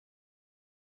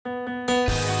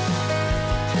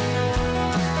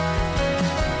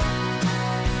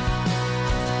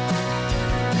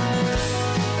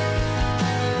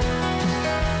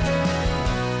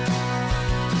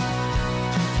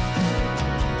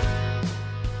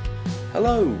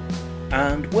Hello,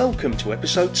 and welcome to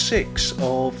episode 6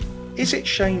 of Is It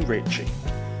Shane Ritchie?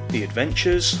 The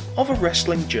Adventures of a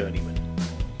Wrestling Journeyman.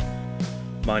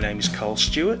 My name is Carl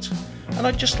Stewart, and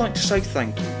I'd just like to say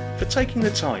thank you for taking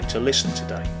the time to listen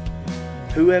today,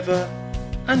 whoever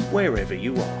and wherever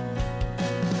you are.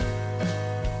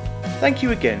 Thank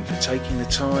you again for taking the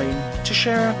time to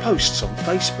share our posts on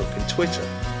Facebook and Twitter.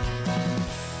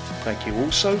 Thank you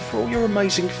also for all your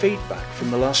amazing feedback from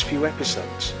the last few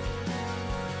episodes.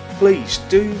 Please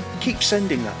do keep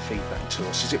sending that feedback to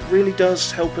us, as it really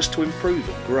does help us to improve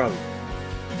and grow.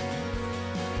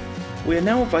 We are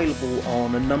now available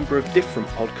on a number of different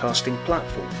podcasting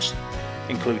platforms,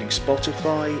 including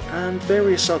Spotify and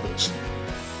various others,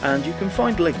 and you can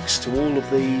find links to all of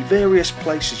the various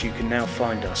places you can now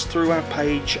find us through our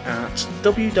page at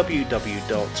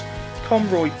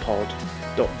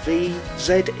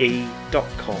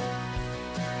www.conroypod.vze.com.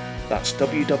 That's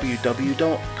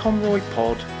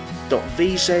www.conroypod.vze.com.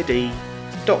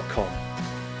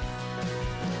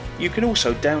 You can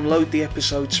also download the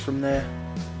episodes from there,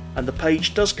 and the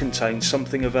page does contain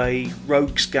something of a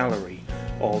rogues gallery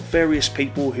of various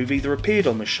people who've either appeared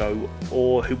on the show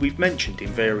or who we've mentioned in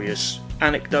various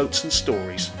anecdotes and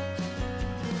stories.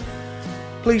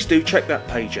 Please do check that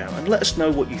page out and let us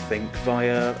know what you think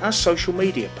via our social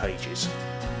media pages,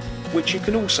 which you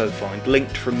can also find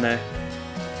linked from there.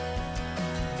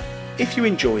 If you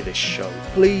enjoy this show,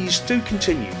 please do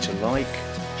continue to like,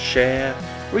 share,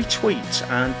 retweet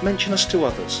and mention us to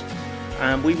others,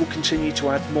 and we will continue to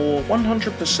add more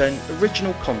 100%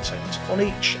 original content on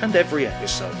each and every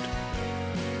episode.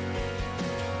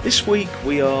 This week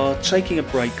we are taking a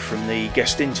break from the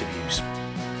guest interviews,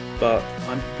 but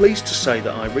I'm pleased to say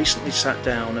that I recently sat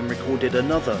down and recorded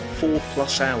another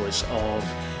 4+ hours of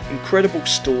incredible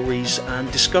stories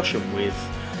and discussion with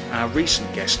our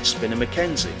recent guest Spinner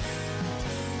McKenzie.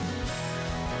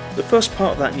 The first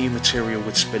part of that new material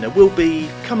with Spinner will be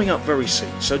coming up very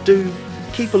soon, so do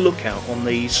keep a lookout on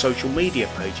the social media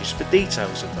pages for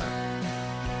details of that.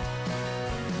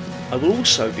 I will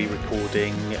also be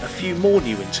recording a few more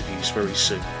new interviews very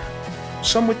soon,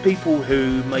 some with people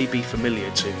who may be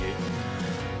familiar to you,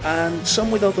 and some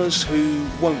with others who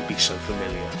won't be so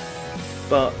familiar,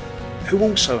 but who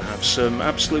also have some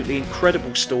absolutely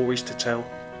incredible stories to tell.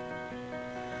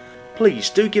 Please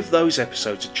do give those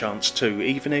episodes a chance too,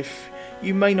 even if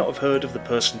you may not have heard of the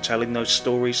person telling those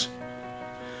stories.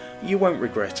 You won't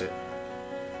regret it.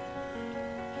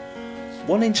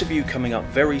 One interview coming up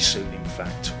very soon, in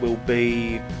fact, will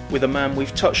be with a man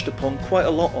we've touched upon quite a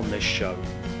lot on this show,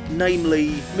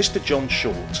 namely Mr. John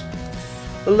Short,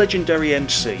 the legendary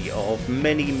MC of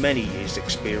many years'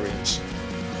 experience.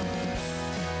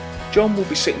 John will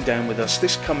be sitting down with us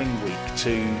this coming week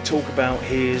to talk about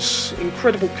his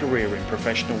incredible career in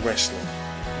professional wrestling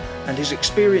and his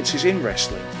experiences in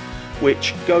wrestling,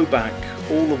 which go back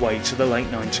all the way to the late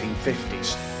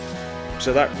 1950s.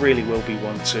 So that really will be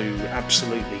one to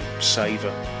absolutely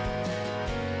savour.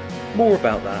 More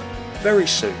about that very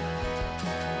soon.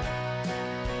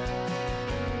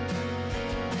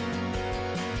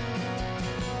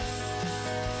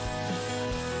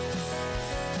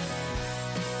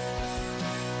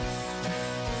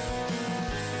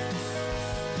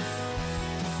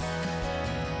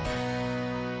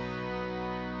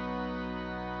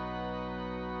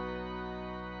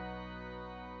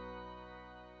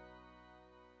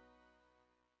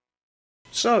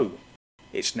 So,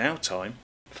 it's now time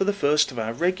for the first of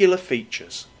our regular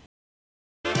features.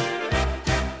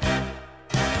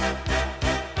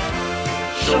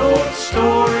 Short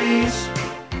stories!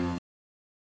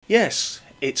 Yes,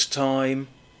 it's time,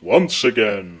 once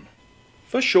again,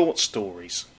 for short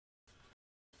stories.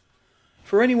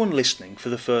 For anyone listening for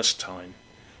the first time,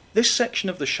 this section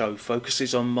of the show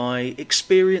focuses on my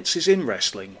experiences in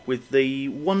wrestling with the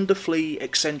wonderfully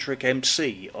eccentric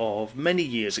MC of many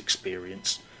years'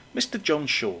 experience, Mr. John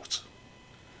Short.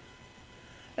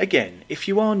 Again, if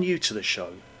you are new to the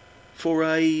show, for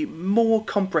a more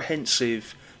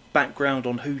comprehensive background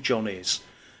on who John is,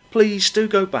 please do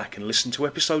go back and listen to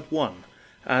episode 1,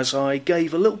 as I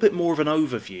gave a little bit more of an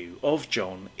overview of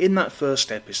John in that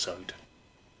first episode.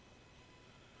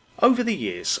 Over the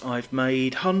years, I've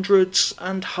made hundreds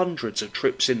and hundreds of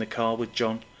trips in the car with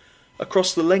John,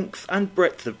 across the length and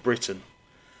breadth of Britain,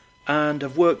 and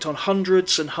have worked on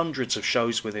hundreds and hundreds of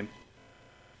shows with him.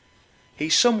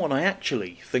 He's someone I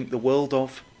actually think the world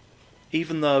of,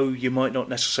 even though you might not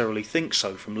necessarily think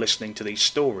so from listening to these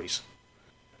stories.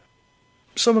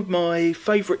 Some of my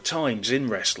favourite times in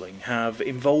wrestling have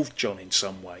involved John in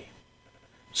some way.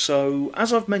 So,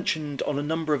 as I've mentioned on a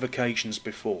number of occasions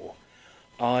before,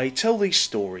 I tell these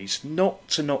stories not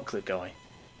to knock the guy.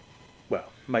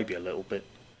 Well, maybe a little bit.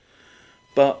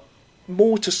 But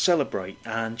more to celebrate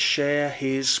and share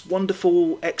his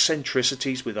wonderful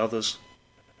eccentricities with others.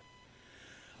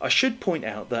 I should point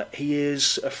out that he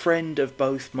is a friend of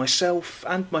both myself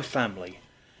and my family,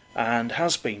 and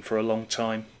has been for a long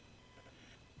time.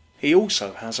 He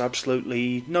also has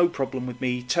absolutely no problem with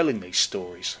me telling these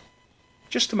stories,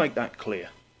 just to make that clear.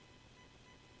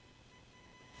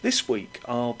 This week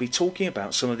I'll be talking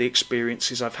about some of the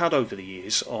experiences I've had over the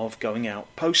years of going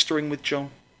out postering with John,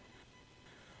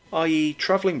 i.e.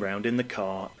 travelling round in the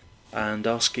car and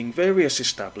asking various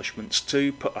establishments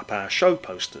to put up our show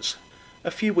posters a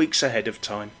few weeks ahead of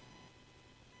time.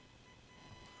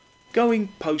 Going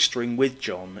postering with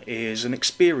John is an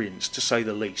experience to say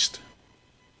the least.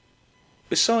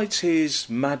 Besides his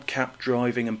madcap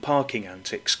driving and parking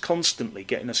antics constantly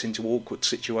getting us into awkward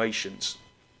situations,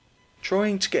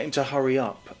 trying to get him to hurry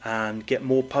up and get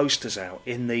more posters out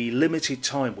in the limited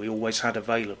time we always had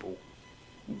available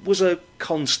was a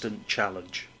constant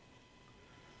challenge.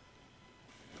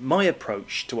 My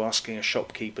approach to asking a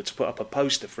shopkeeper to put up a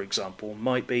poster, for example,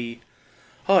 might be,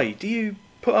 "Hi, do you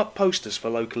put up posters for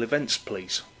local events,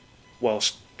 please?"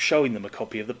 whilst showing them a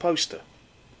copy of the poster.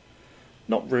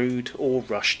 Not rude or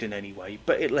rushed in any way,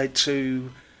 but it led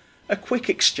to a quick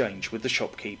exchange with the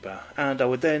shopkeeper, and I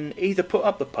would then either put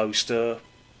up the poster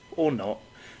or not,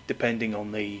 depending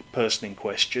on the person in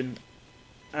question,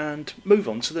 and move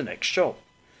on to the next shop,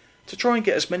 to try and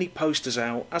get as many posters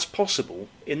out as possible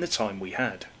in the time we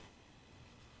had.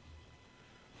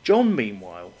 John,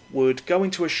 meanwhile, would go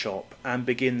into a shop and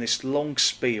begin this long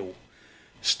spiel,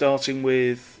 starting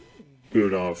with,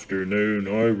 "Good afternoon,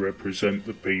 I represent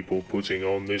the people putting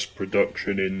on this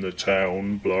production in the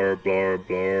town, blah blah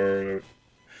blah,"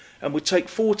 and would take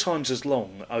 4 times as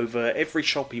long over every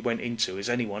shop he went into as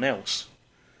anyone else.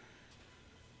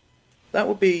 That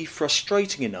would be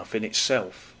frustrating enough in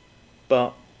itself,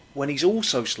 but when he's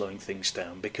also slowing things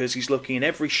down because he's looking in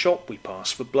every shop we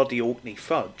pass for bloody Orkney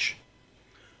fudge,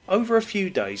 over a few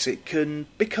days it can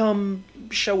become,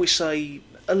 shall we say,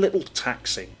 a little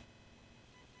taxing.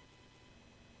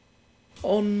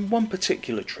 On one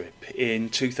particular trip in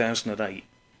 2008,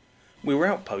 we were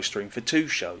out postering for 2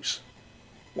 shows,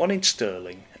 one in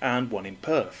Stirling and one in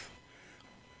Perth.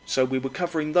 So we were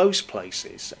covering those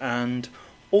places and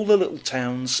all the little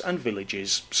towns and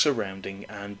villages surrounding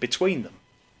and between them.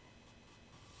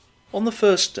 On the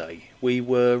first day, we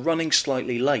were running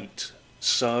slightly late,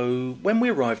 so when we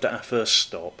arrived at our first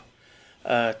stop,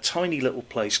 a tiny little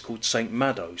place called St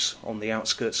Maddows on the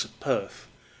outskirts of Perth,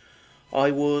 I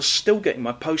was still getting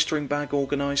my postering bag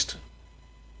organised.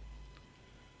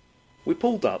 We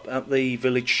pulled up at the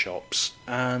village shops,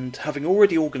 and having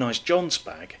already organised John's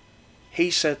bag, he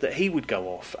said that he would go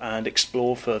off and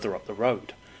explore further up the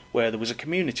road, where there was a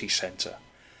community centre,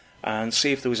 and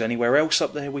see if there was anywhere else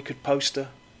up there we could poster,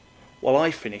 while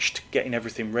I finished getting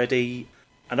everything ready,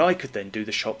 and I could then do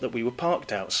the shop that we were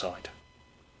parked outside.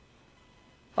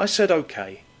 I said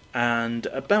okay, and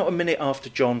about a minute after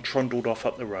John trundled off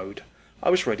up the road, I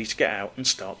was ready to get out and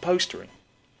start postering.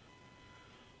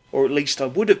 Or at least I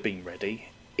would have been ready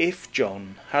if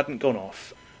John hadn't gone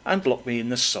off and locked me in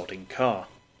the sodding car.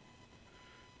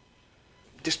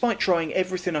 Despite trying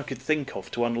everything I could think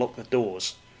of to unlock the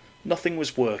doors, nothing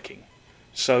was working,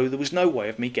 so there was no way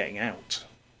of me getting out.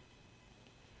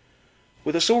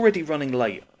 With us already running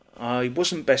late, I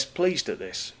wasn't best pleased at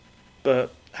this,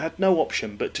 but had no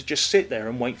option but to just sit there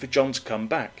and wait for John to come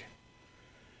back.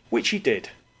 Which he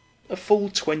did, a full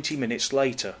 20 minutes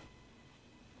later.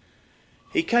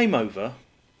 He came over,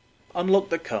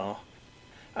 unlocked the car,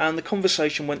 and the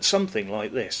conversation went something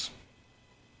like this.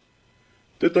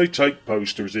 "Did they take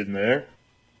posters in there?"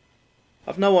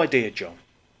 "I've no idea, John."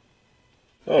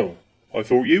 "Oh, I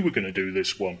thought you were going to do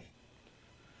this one."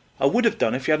 "I would have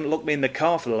done if you hadn't locked me in the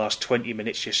car for the last 20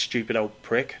 minutes, you stupid old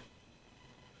prick."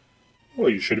 "Well,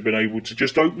 you should have been able to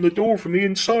just open the door from the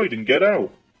inside and get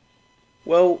out."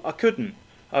 "Well, I couldn't.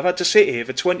 I've had to sit here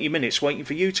for 20 minutes waiting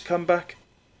for you to come back."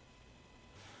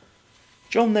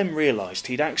 John then realised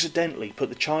he'd accidentally put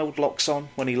the child locks on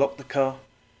when he locked the car,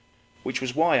 which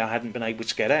was why I hadn't been able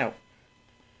to get out.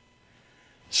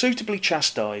 Suitably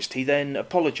chastised, he then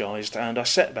apologised and I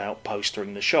set about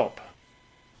postering the shop.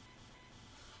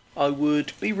 I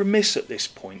would be remiss at this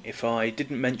point if I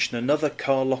didn't mention another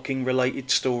car locking related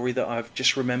story that I've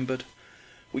just remembered,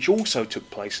 which also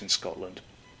took place in Scotland,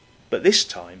 but this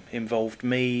time involved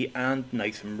me and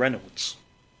Nathan Reynolds.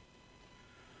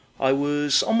 I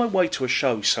was on my way to a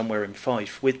show somewhere in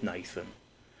Fife with Nathan.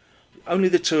 Only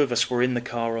the 2 of us were in the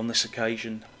car on this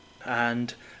occasion,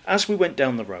 and As we went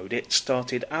down the road, it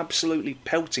started absolutely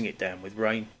pelting it down with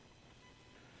rain.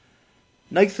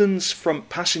 Nathan's front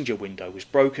passenger window was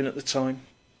broken at the time.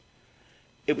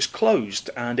 It was closed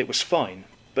and it was fine,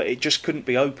 but it just couldn't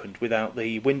be opened without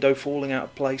the window falling out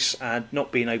of place and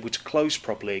not being able to close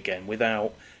properly again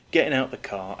without getting out the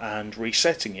car and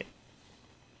resetting it.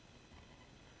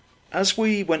 As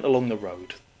we went along the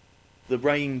road, the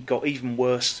rain got even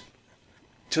worse,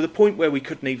 to the point where we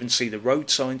couldn't even see the road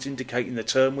signs indicating the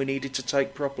turn we needed to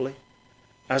take properly,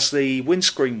 as the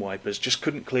windscreen wipers just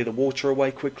couldn't clear the water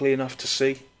away quickly enough to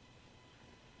see.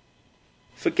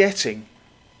 Forgetting,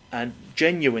 and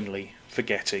genuinely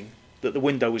forgetting, that the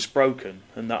window was broken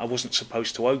and that I wasn't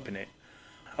supposed to open it,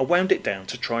 I wound it down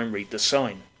to try and read the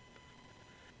sign.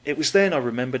 It was then I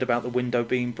remembered about the window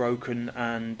being broken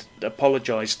and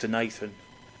apologised to Nathan,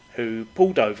 who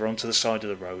pulled over onto the side of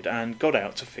the road and got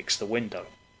out to fix the window.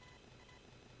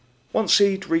 Once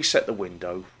he'd reset the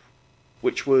window,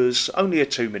 which was only a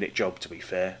 2-minute job to be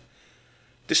fair,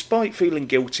 despite feeling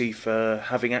guilty for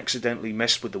having accidentally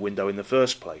messed with the window in the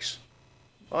first place,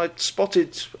 I'd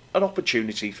spotted an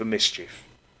opportunity for mischief,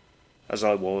 as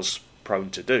I was prone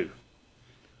to do.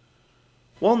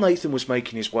 While Nathan was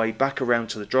making his way back around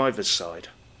to the driver's side,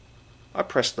 I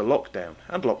pressed the lockdown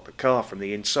and locked the car from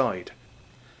the inside,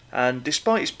 and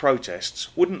despite his protests,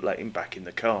 wouldn't let him back in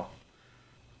the car.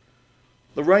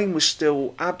 The rain was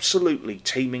still absolutely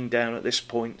teeming down at this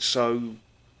point, so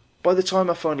by the time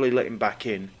I finally let him back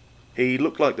in, he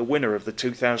looked like the winner of the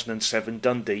 2007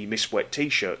 Dundee Miss Wet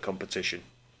T-shirt competition.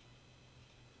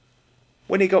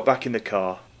 When he got back in the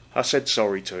car, I said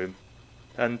sorry to him,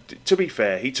 and to be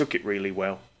fair, he took it really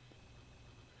well.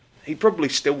 He probably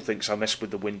still thinks I messed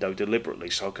with the window deliberately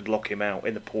so I could lock him out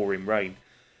in the pouring rain,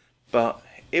 but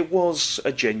it was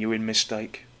a genuine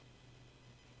mistake.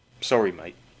 Sorry,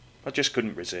 mate. I just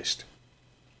couldn't resist.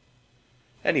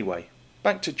 Anyway,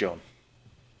 back to John.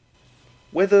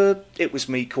 Whether it was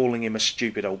me calling him a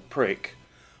stupid old prick,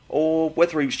 or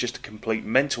whether he was just a complete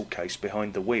mental case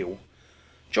behind the wheel,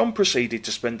 John proceeded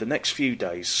to spend the next few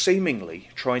days seemingly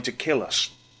trying to kill us,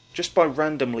 just by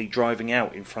randomly driving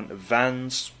out in front of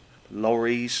vans,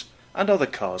 lorries, and other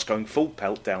cars going full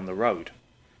pelt down the road.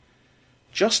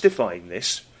 Justifying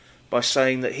this by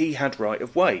saying that he had right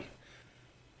of way.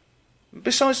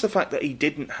 Besides the fact that he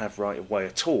didn't have right of way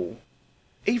at all,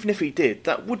 even if he did,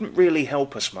 that wouldn't really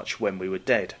help us much when we were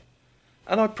dead,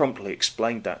 and I promptly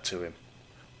explained that to him.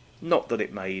 Not that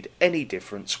it made any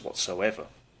difference whatsoever.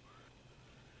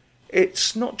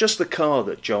 It's not just the car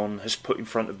that John has put in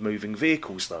front of moving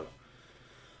vehicles, though.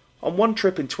 On one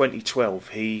trip in 2012,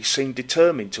 he seemed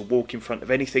determined to walk in front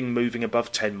of anything moving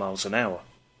above 10 miles an hour.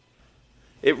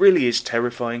 It really is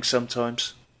terrifying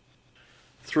sometimes.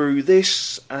 Through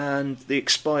this and the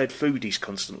expired food he's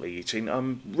constantly eating,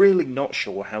 I'm really not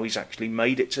sure how he's actually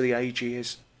made it to the age he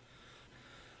is.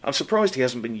 I'm surprised he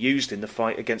hasn't been used in the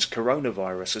fight against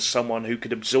coronavirus as someone who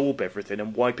could absorb everything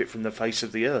and wipe it from the face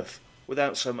of the earth,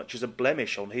 without so much as a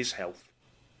blemish on his health.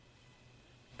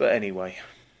 But anyway,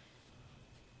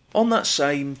 on that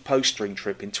same postering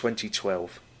trip in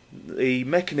 2012, the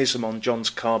mechanism on John's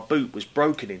car boot was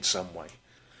broken in some way,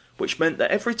 which meant that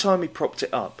every time he propped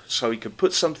it up so he could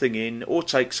put something in or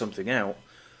take something out,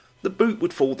 the boot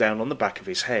would fall down on the back of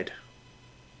his head,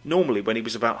 normally when he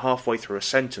was about halfway through a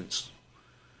sentence.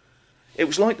 It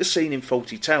was like the scene in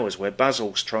Fawlty Towers where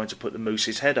Basil's trying to put the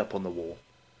moose's head up on the wall,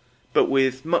 but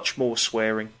with much more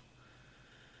swearing.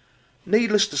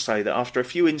 Needless to say that after a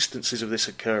few instances of this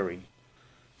occurring,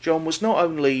 John was not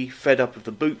only fed up of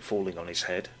the boot falling on his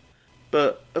head,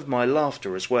 but of my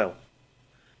laughter as well.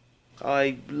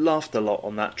 I laughed a lot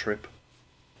on that trip.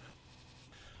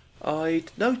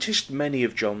 I'd noticed many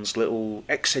of John's little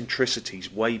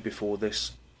eccentricities way before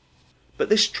this, but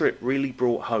this trip really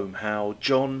brought home how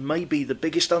John may be the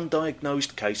biggest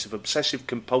undiagnosed case of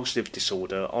obsessive-compulsive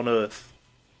disorder on Earth.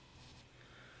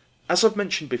 As I've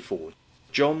mentioned before,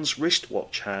 John's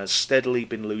wristwatch has steadily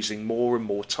been losing more and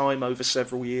more time over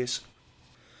several years.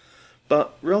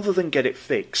 But rather than get it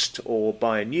fixed or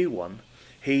buy a new one,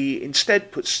 he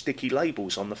instead puts sticky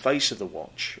labels on the face of the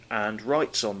watch and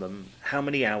writes on them how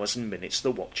many hours and minutes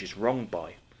the watch is wrong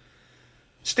by,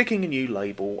 sticking a new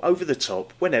label over the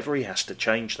top whenever he has to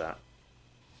change that.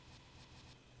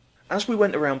 As we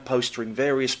went around postering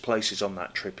various places on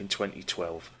that trip in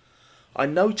 2012, I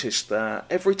noticed that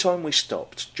every time we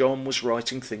stopped, John was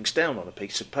writing things down on a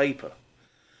piece of paper,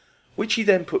 which he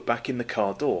then put back in the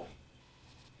car door.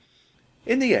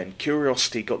 In the end,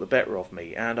 curiosity got the better of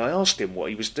me, and I asked him what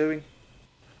he was doing.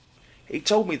 He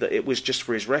told me that it was just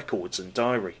for his records and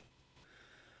diary.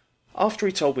 After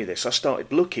he told me this, I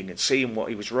started looking and seeing what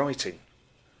he was writing.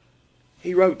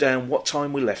 He wrote down what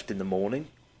time we left in the morning,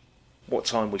 what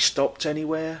time we stopped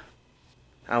anywhere,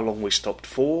 how long we stopped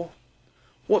for,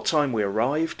 what time we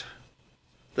arrived,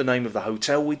 the name of the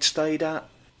hotel we'd stayed at,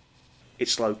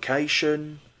 its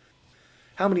location,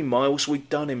 how many miles we'd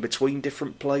done in between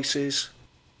different places,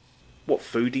 what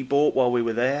food he bought while we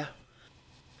were there,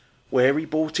 where he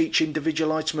bought each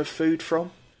individual item of food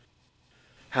from,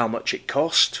 how much it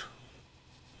cost,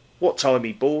 what time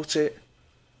he bought it,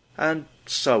 and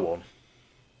so on.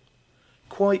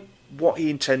 Quite what he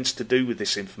intends to do with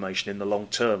this information in the long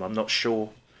term, I'm not sure.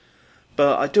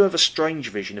 But I do have a strange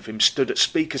vision of him stood at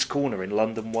Speaker's Corner in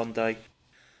London one day,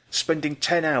 spending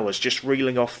 10 hours just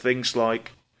reeling off things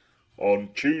like, "On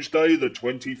Tuesday the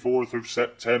 24th of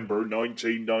September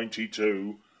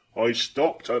 1992, I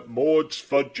stopped at Maud's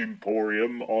Fudge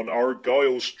Emporium on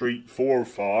Argyle Street,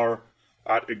 Forfar,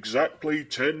 at exactly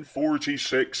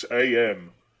 10:46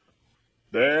 a.m.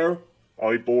 There,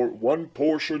 I bought one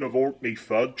portion of Orkney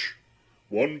fudge,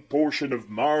 one portion of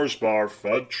Mars bar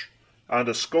fudge, and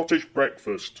a Scottish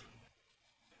breakfast.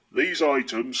 These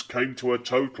items came to a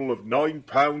total of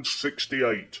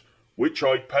 £9.68, which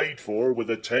I paid for with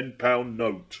a £10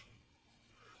 note.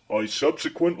 I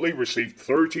subsequently received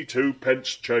 32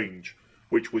 pence change,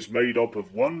 which was made up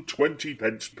of one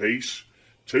 20-pence piece,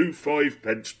 two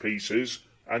 5-pence pieces,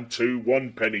 and two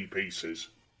 1-penny pieces.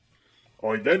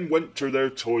 I then went to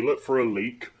their toilet for a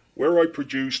leak, where I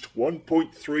produced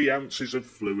 1.3 ounces of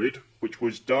fluid, which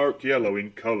was dark yellow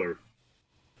in colour."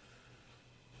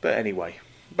 But anyway,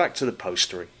 back to the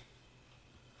postering.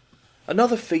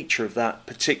 Another feature of that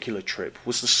particular trip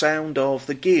was the sound of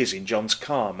the gears in John's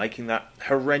car making that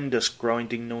horrendous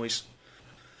grinding noise.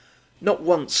 Not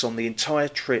once on the entire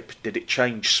trip did it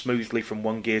change smoothly from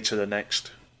one gear to the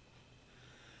next.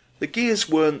 The gears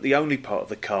weren't the only part of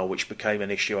the car which became an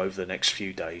issue over the next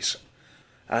few days,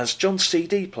 as John's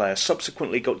CD player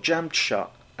subsequently got jammed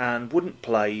shut and wouldn't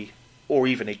play or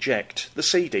even eject the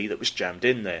CD that was jammed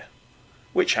in there,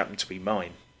 which happened to be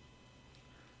mine.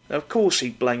 Now, of course,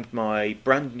 he blamed my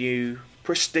brand new,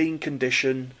 pristine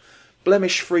condition,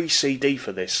 blemish-free CD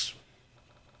for this.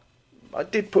 I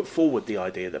did put forward the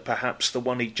idea that perhaps the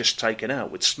one he'd just taken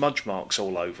out with smudge marks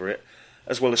all over it,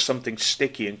 as well as something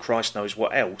sticky and Christ knows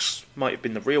what else, might have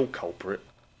been the real culprit.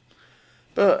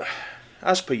 But,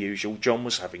 as per usual, John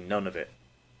was having none of it.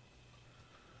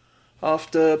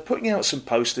 After putting out some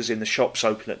posters in the shops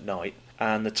open at night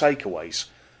and the takeaways,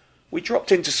 we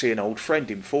dropped in to see an old friend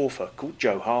in Forfar called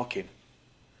Joe Harkin.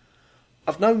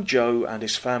 I've known Joe and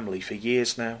his family for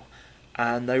years now,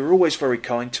 and they were always very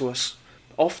kind to us,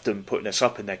 often putting us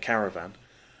up in their caravan,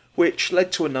 which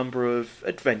led to a number of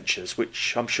adventures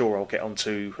which I'm sure I'll get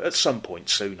onto at some point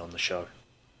soon on the show.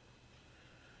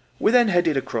 We then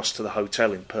headed across to the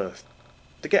hotel in Perth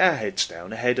to get our heads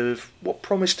down ahead of what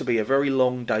promised to be a very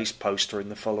long day's postering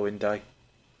the following day.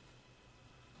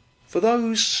 For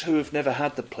those who have never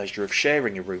had the pleasure of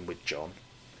sharing a room with John,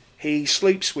 he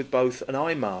sleeps with both an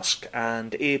eye mask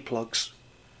and earplugs,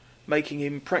 making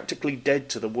him practically dead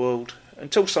to the world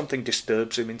until something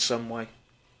disturbs him in some way.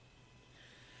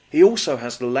 He also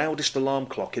has the loudest alarm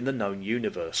clock in the known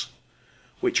universe,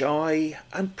 which I,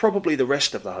 and probably the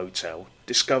rest of the hotel,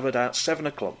 discovered at 7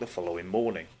 o'clock the following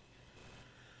morning.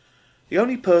 The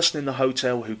only person in the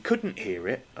hotel who couldn't hear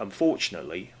it,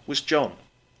 unfortunately, was John,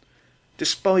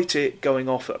 despite it going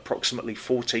off at approximately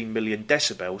 14 million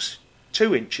decibels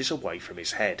 2 inches away from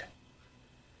his head.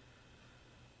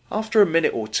 After a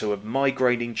minute or two of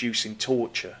migraine-inducing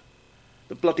torture,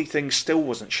 the bloody thing still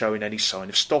wasn't showing any sign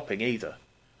of stopping either,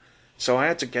 so I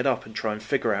had to get up and try and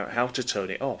figure out how to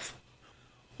turn it off,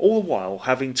 all the while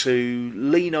having to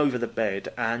lean over the bed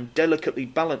and delicately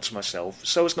balance myself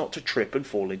so as not to trip and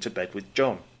fall into bed with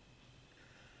John.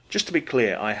 Just to be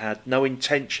clear, I had no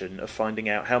intention of finding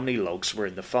out how many logs were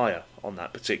in the fire on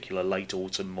that particular late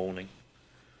autumn morning.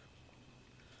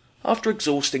 After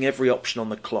exhausting every option on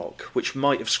the clock, which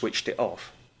might have switched it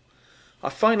off, I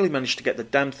finally managed to get the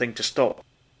damn thing to stop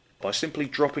by simply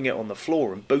dropping it on the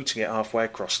floor and booting it halfway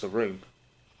across the room.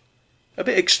 A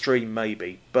bit extreme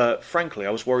maybe, but frankly I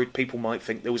was worried people might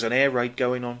think there was an air raid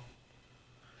going on.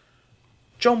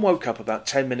 John woke up about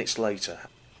 10 minutes later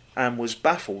and was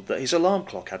baffled that his alarm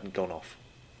clock hadn't gone off.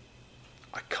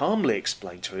 I calmly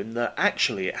explained to him that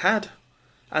actually it had,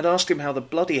 and asked him how the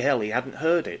bloody hell he hadn't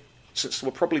heard it, since there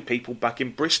were probably people back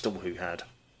in Bristol who had.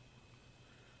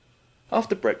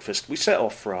 After breakfast we set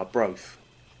off for Arbroath,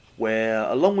 where,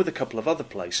 along with a couple of other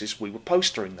places, we were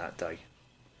postering that day.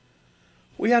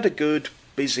 We had a good,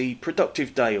 busy,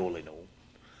 productive day all in all,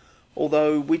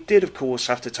 although we did of course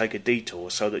have to take a detour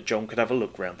so that John could have a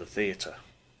look round the theatre.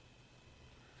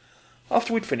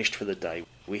 After we'd finished for the day,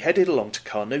 we headed along to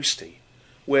Carnoustie,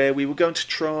 where we were going to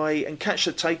try and catch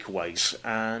the takeaways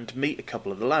and meet a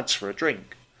couple of the lads for a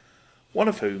drink, one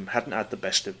of whom hadn't had the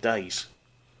best of days.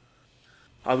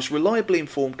 I was reliably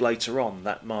informed later on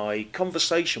that my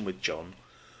conversation with John,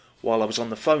 while I was on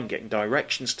the phone getting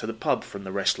directions to the pub from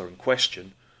the wrestler in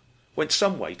question, went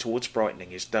some way towards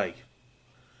brightening his day.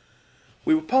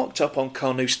 We were parked up on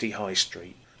Carnoustie High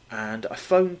Street, and I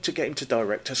phoned to get him to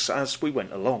direct us as we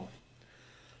went along,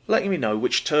 letting me know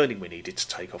which turning we needed to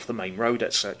take off the main road,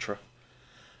 etc.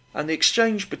 And the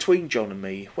exchange between John and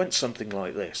me went something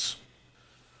like this.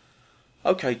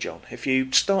 "OK, John, if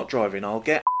you start driving, I'll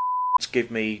get to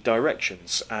give me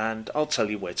directions, and I'll tell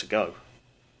you where to go."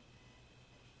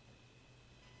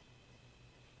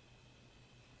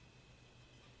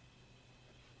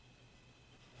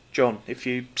 "John, if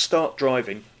you start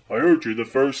driving..." I heard you the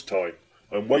first time.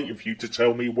 I'm waiting for you to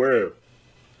tell me where.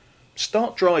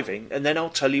 "Start driving, and then I'll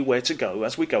tell you where to go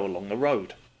as we go along the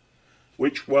road."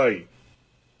 Which way?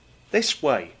 "This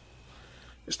way."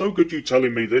 It's no good you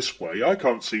telling me this way. I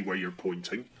can't see where you're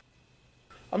pointing.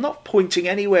 "I'm not pointing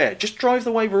anywhere. Just drive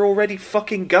the way we're already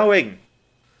fucking going."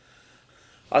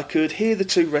 I could hear the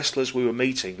two wrestlers we were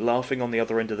meeting laughing on the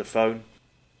other end of the phone,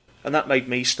 and that made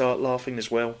me start laughing as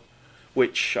well,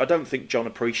 which I don't think John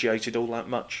appreciated all that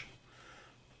much.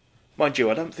 Mind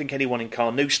you, I don't think anyone in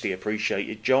Carnoustie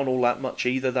appreciated John all that much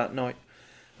either that night,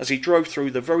 as he drove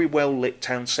through the very well-lit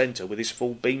town centre with his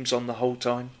full beams on the whole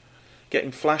time,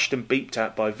 getting flashed and beeped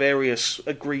at by various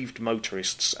aggrieved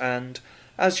motorists and,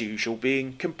 as usual,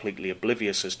 being completely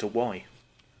oblivious as to why.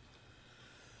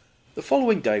 The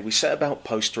following day we set about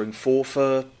postering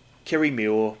Forfar,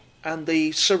 Kirriemuir and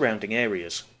the surrounding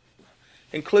areas,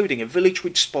 including a village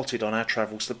we'd spotted on our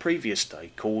travels the previous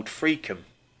day called Freecombe.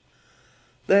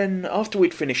 Then, after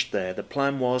we'd finished there, the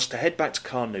plan was to head back to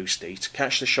Carnoustie to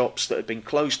catch the shops that had been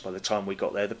closed by the time we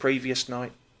got there the previous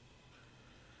night.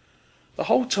 The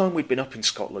whole time we'd been up in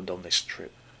Scotland on this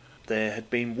trip, there had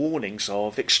been warnings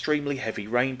of extremely heavy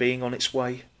rain being on its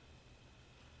way.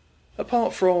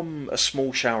 Apart from a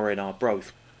small shower in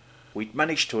Arbroath, we'd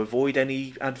managed to avoid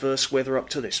any adverse weather up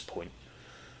to this point,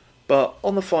 but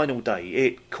on the final day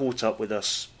it caught up with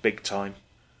us big time.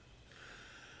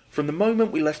 From the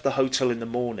moment we left the hotel in the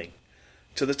morning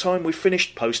to the time we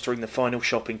finished postering the final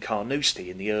shop in Carnoustie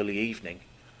in the early evening,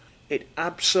 it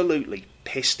absolutely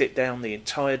pissed it down the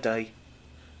entire day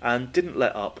and didn't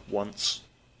let up once.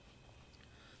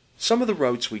 Some of the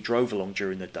roads we drove along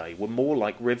during the day were more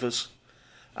like rivers,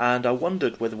 and I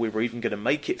wondered whether we were even going to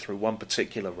make it through one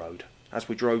particular road, as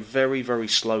we drove very, very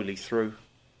slowly through.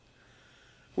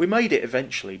 We made it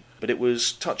eventually, but it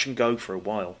was touch and go for a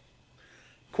while.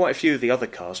 Quite a few of the other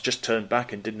cars just turned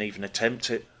back and didn't even attempt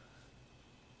it.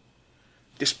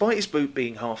 Despite his boot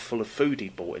being half full of food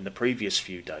he'd bought in the previous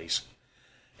few days,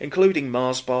 including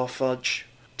Mars bar fudge,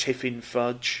 tiffin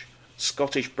fudge,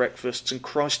 Scottish breakfasts and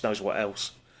Christ knows what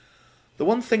else, the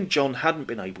one thing John hadn't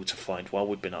been able to find while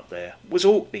we'd been up there was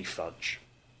Orkney fudge.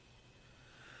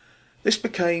 This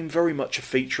became very much a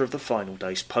feature of the final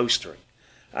day's postering,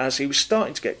 as he was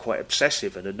starting to get quite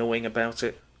obsessive and annoying about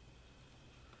it.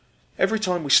 Every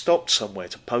time we stopped somewhere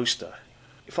to poster,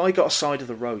 if I got a side of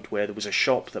the road where there was a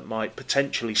shop that might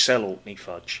potentially sell Orkney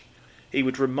fudge, he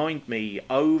would remind me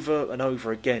over and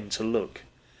over again to look,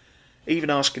 even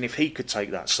asking if he could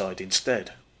take that side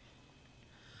instead.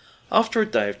 After a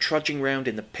day of trudging round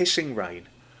in the pissing rain,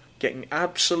 getting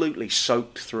absolutely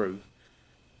soaked through,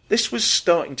 this was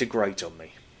starting to grate on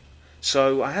me,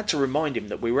 so I had to remind him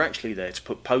that we were actually there to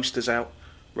put posters out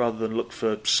rather than look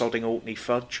for sodding Orkney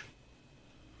fudge.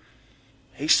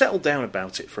 He settled down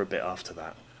about it for a bit after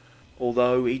that,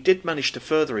 although he did manage to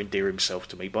further endear himself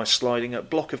to me by sliding a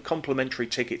block of complimentary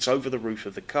tickets over the roof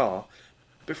of the car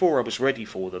before I was ready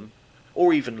for them,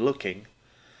 or even looking,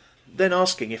 then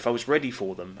asking if I was ready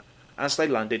for them as they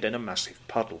landed in a massive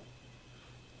puddle.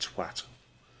 Twat.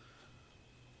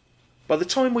 By the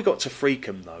time we got to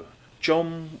Freecombe, though,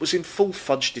 John was in full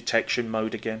fudge detection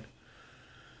mode again.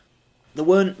 There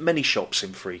weren't many shops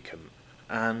in Freecombe,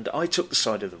 and I took the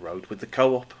side of the road with the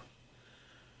co-op.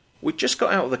 We'd just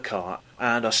got out of the car,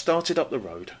 and I started up the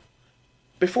road,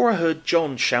 before I heard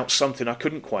John shout something I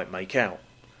couldn't quite make out.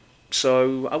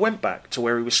 So I went back to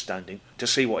where he was standing to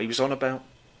see what he was on about.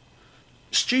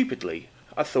 Stupidly,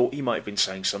 I thought he might have been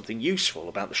saying something useful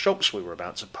about the shops we were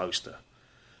about to poster,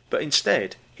 but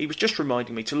instead he was just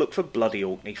reminding me to look for bloody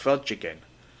Orkney fudge again,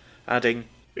 adding,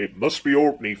 "It must be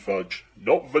Orkney fudge,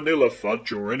 not vanilla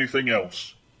fudge or anything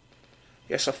else."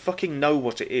 "Yes, I fucking know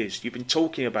what it is. You've been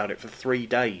talking about it for 3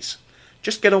 days.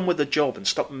 Just get on with the job and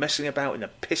stop messing about in the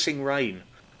pissing rain,"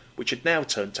 which had now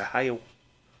turned to hail.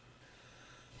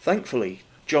 Thankfully,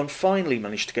 John finally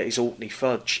managed to get his Orkney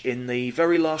fudge in the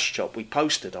very last shop we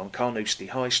posted on Carnoustie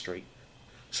High Street,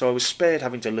 so I was spared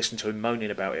having to listen to him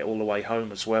moaning about it all the way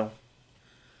home as well.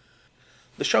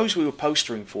 The shows we were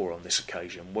postering for on this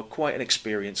occasion were quite an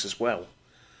experience as well,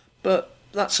 but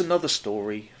that's another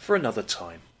story for another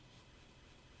time.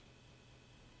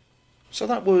 So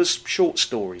that was short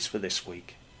stories for this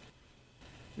week.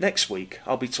 Next week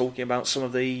I'll be talking about some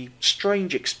of the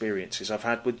strange experiences I've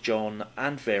had with John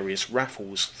and various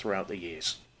raffles throughout the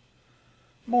years.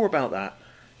 More about that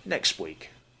next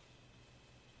week.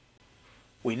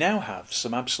 We now have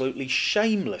some absolutely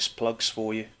shameless plugs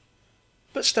for you.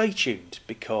 But stay tuned,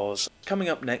 because coming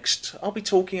up next I'll be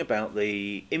talking about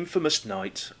the infamous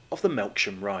night of the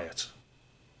Melksham riot.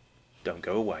 Don't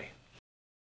go away.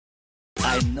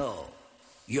 I know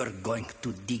you're going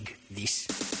to dig this.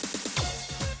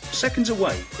 Seconds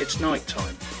Away, It's Night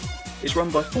Time is run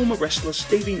by former wrestler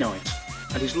Stevie Knight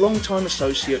and his longtime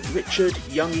associate Richard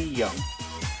Youngie Young,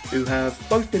 who have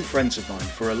both been friends of mine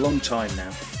for a long time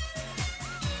now.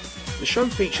 The show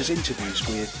features interviews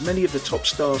with many of the top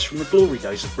stars from the glory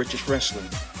days of British wrestling,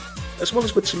 as well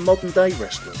as with some modern day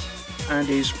wrestlers, and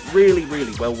is really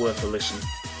well worth a listen.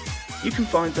 You can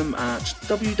find them at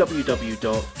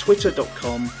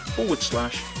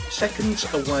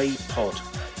www.twitter.com/secondsawaypod.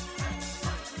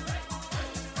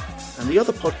 And the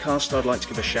other podcast I'd like to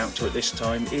give a shout to at this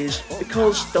time is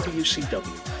Because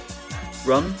WCW,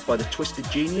 run by the Twisted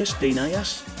Genius Dean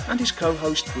Ayas and his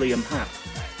co-host Liam Happ.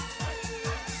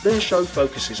 Their show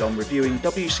focuses on reviewing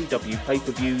WCW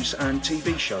pay-per-views and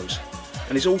TV shows,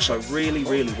 and is also really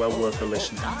well worth a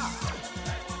listen.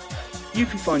 You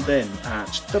can find them at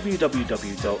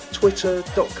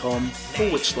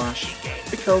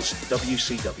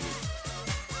www.twitter.com/BecauseWCW.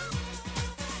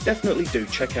 Definitely do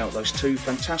check out those two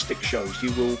fantastic shows,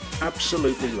 you will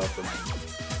absolutely love them.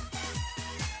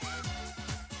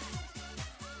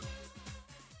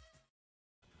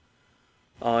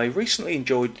 I recently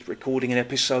enjoyed recording an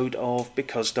episode of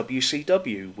Because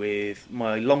WCW with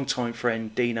my longtime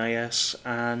friend Dean Ayas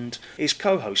and his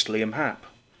co-host Liam Happ.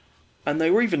 And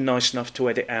they were even nice enough to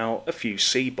edit out a few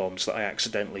C-bombs that I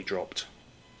accidentally dropped.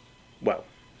 Well,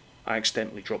 I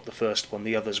accidentally dropped the first one,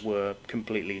 the others were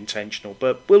completely intentional,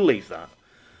 but we'll leave that.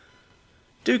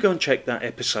 Do go and check that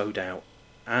episode out,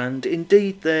 and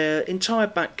indeed their entire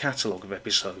back catalogue of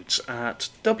episodes at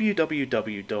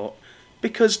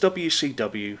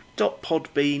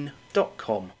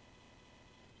www.becausewcw.podbean.com.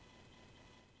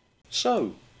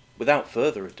 So, without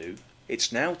further ado,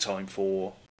 it's now time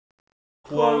for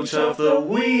Quote of the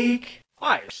Week!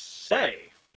 I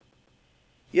say!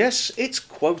 Yes, it's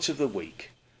Quote of the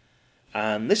Week.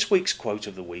 And this week's Quote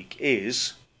of the Week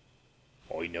is,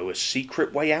 I know a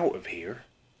secret way out of here.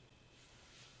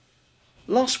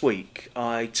 Last week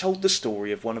I told the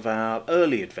story of one of our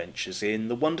early adventures in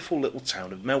the wonderful little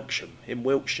town of Melksham in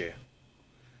Wiltshire.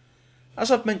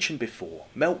 As I've mentioned before,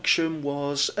 Melksham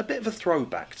was a bit of a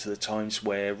throwback to the times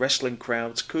where wrestling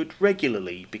crowds could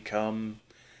regularly become,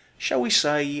 shall we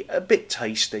say, a bit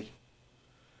tasty.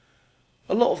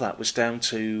 A lot of that was down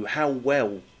to how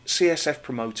well CSF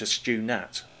promoter Stu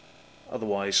Nat,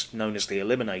 otherwise known as the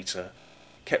Eliminator,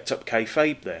 kept up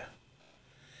kayfabe there.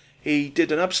 He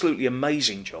did an absolutely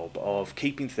amazing job of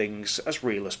keeping things as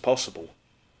real as possible,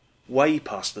 way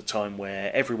past the time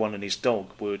where everyone and his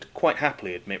dog would quite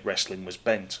happily admit wrestling was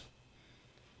bent.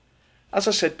 As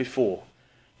I said before,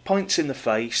 pints in the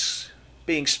face,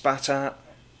 being spat at,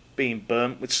 being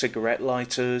burnt with cigarette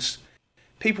lighters,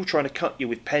 people trying to cut you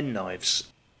with penknives,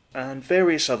 and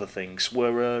various other things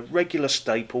were a regular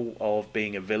staple of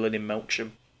being a villain in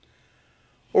Melksham,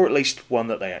 or at least one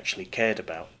that they actually cared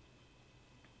about.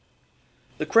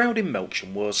 The crowd in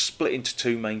Melksham was split into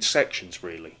two main sections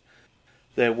really.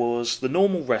 There was the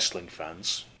normal wrestling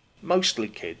fans, mostly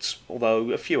kids,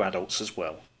 although a few adults as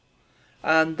well,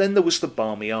 and then there was the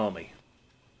Barmy Army.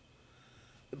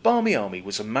 The Barmy Army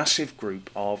was a massive group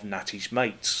of Natty's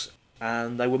mates,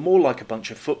 and they were more like a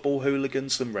bunch of football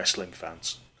hooligans than wrestling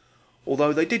fans,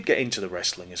 although they did get into the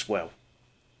wrestling as well.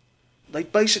 They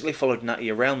basically followed Natty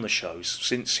around the shows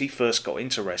since he first got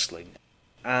into wrestling,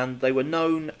 and they were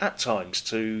known at times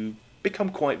to become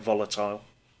quite volatile.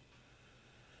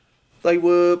 They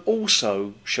were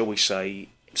also, shall we say,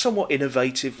 somewhat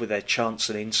innovative with their chants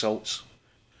and insults,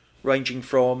 ranging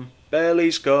from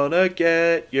 "Bailey's gonna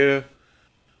get you,"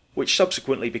 which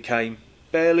subsequently became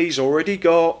 "Bailey's already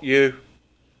got you,"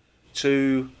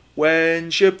 to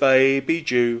 "When's your baby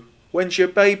due? When's your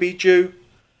baby due?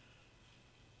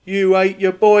 You ate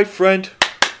your boyfriend.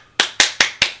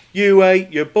 You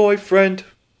ate your boyfriend."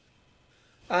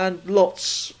 And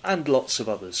lots of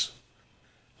others.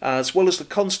 as well as the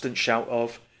constant shout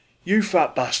of, "You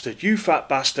fat bastard,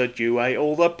 you ate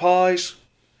all the pies."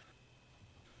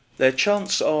 Their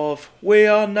chants of, "We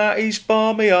are Natty's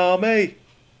Barmy Army,"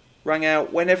 rang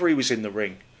out whenever he was in the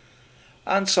ring,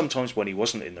 and sometimes when he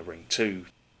wasn't in the ring too,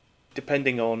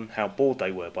 depending on how bored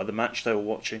they were by the match they were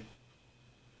watching.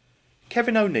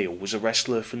 Kevin O'Neill was a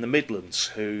wrestler from the Midlands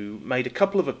who made a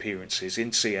couple of appearances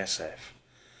in CSF,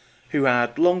 who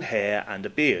had long hair and a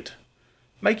beard,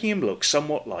 making him look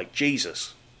somewhat like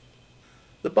Jesus.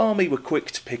 The Barmy were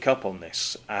quick to pick up on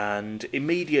this and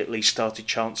immediately started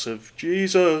chants of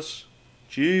 "Jesus,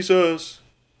 Jesus."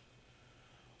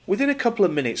 Within a couple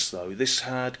of minutes though, this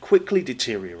had quickly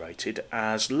deteriorated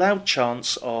as loud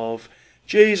chants of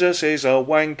 "Jesus is a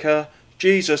wanker,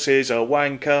 Jesus is a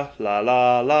wanker, la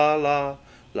la la la,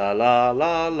 la la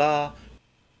la la,"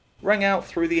 rang out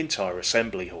through the entire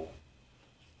assembly hall.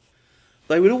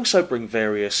 They would also bring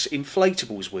various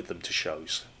inflatables with them to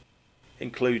shows,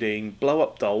 including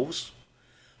blow-up dolls,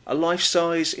 a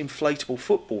life-size inflatable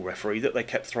football referee that they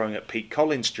kept throwing at Pete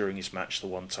Collins during his match the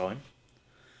one time,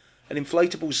 an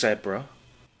inflatable zebra,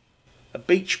 a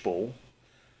beach ball,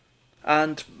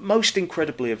 and, most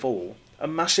incredibly of all, a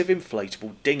massive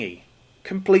inflatable dinghy,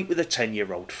 complete with a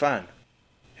 10-year-old fan,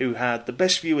 who had the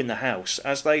best view in the house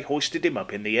as they hoisted him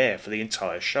up in the air for the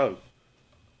entire show.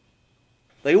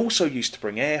 They also used to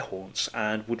bring air horns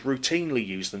and would routinely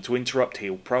use them to interrupt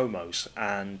heel promos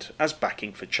and as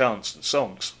backing for chants and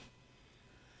songs.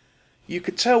 You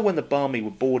could tell when the Barmy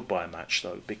were bored by a match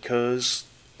though, because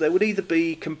there would either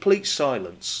be complete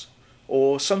silence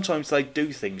or sometimes they'd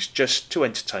do things just to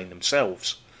entertain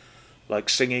themselves, like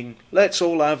singing "Let's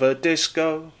all have a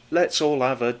disco, let's all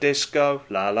have a disco,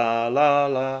 la la la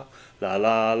la, la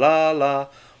la la la,"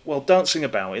 while dancing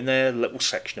about in their little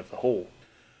section of the hall,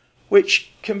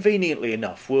 which, conveniently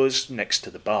enough, was next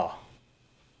to the bar.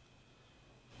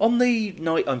 On the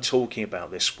night I'm talking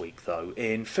about this week, though,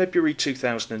 in February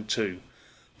 2002,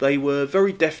 they were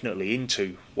very definitely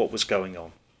into what was going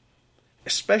on,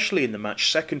 especially in the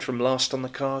match second from last on the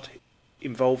card,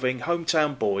 involving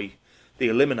hometown boy, the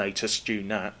Eliminator Stu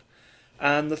Nat,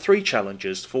 and the three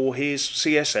challengers for his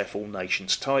CSF All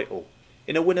Nations title,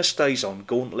 in a winner-stays-on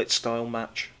gauntlet-style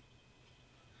match.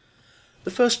 The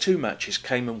first two matches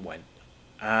came and went,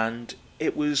 and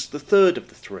it was the third of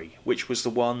the three which was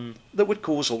the one that would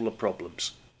cause all the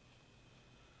problems.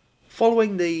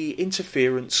 Following the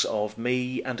interference of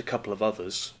me and a couple of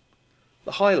others,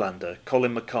 the Highlander,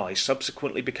 Colin Mackay,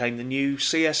 subsequently became the new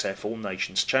CSF All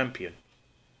Nations champion.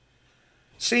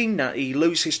 Seeing Natty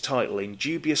lose his title in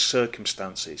dubious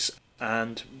circumstances,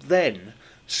 and then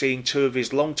seeing two of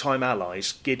his long-time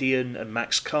allies, Gideon and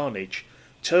Max Carnage,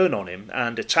 turn on him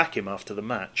and attack him after the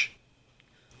match,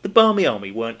 the Barmy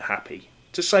Army weren't happy,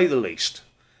 to say the least,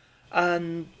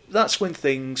 and that's when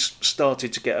things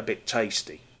started to get a bit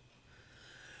tasty.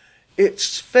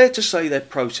 It's fair to say their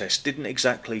protest didn't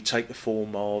exactly take the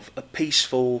form of a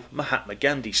peaceful Mahatma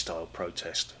Gandhi style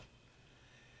protest.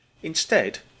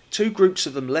 Instead, two groups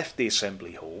of them left the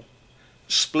assembly hall,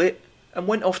 split and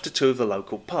went off to two of the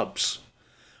local pubs,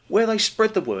 where they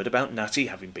spread the word about Natty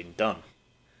having been done.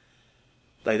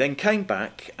 They then came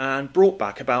back and brought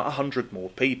back about 100 more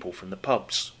people from the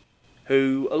pubs,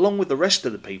 who, along with the rest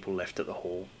of the people left at the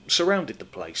hall, surrounded the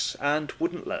place and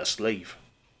wouldn't let us leave.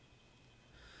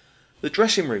 The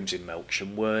dressing rooms in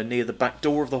Melksham were near the back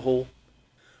door of the hall,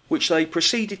 which they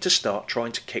proceeded to start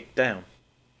trying to kick down.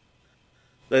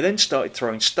 They then started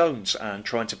throwing stones and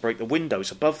trying to break the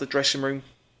windows above the dressing room.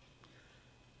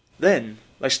 Then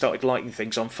they started lighting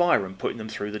things on fire and putting them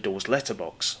through the door's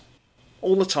letterbox,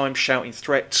 all the time shouting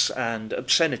threats and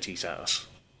obscenities at us.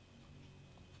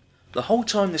 The whole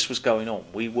time this was going on,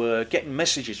 we were getting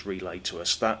messages relayed to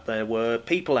us that there were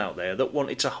people out there that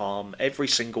wanted to harm every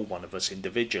single one of us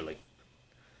individually.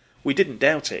 We didn't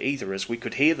doubt it either, as we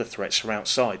could hear the threats from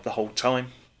outside the whole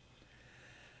time.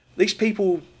 These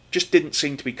people just didn't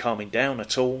seem to be calming down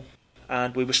at all,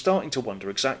 and we were starting to wonder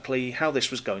exactly how this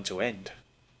was going to end.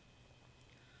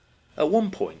 At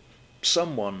one point,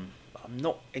 someone, I'm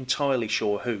not entirely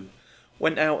sure who,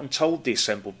 went out and told the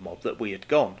assembled mob that we had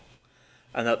gone,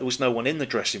 and that there was no one in the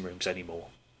dressing rooms anymore.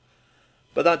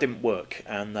 But that didn't work,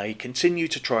 and they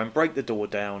continued to try and break the door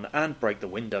down and break the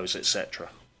windows, etc.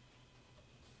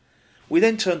 We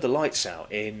then turned the lights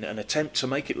out in an attempt to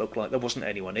make it look like there wasn't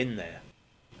anyone in there,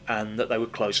 and that they were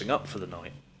closing up for the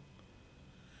night.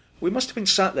 We must have been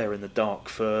sat there in the dark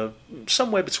for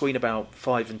somewhere between about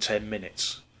 5 and 10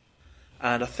 minutes,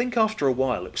 and I think after a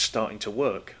while it was starting to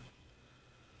work.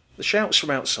 The shouts from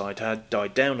outside had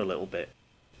died down a little bit,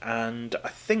 and I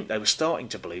think they were starting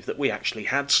to believe that we actually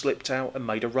had slipped out and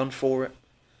made a run for it,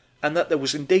 and that there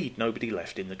was indeed nobody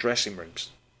left in the dressing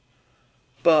rooms.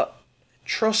 But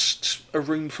trust a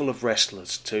room full of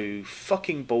wrestlers to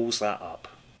fucking balls that up.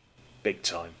 Big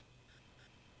time.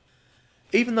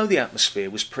 Even though the atmosphere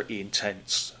was pretty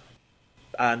intense,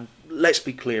 and let's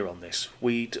be clear on this,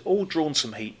 we'd all drawn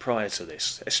some heat prior to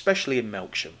this, especially in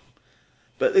Melksham,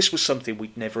 but this was something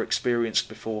we'd never experienced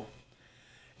before.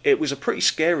 It was a pretty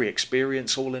scary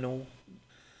experience all in all,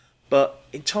 but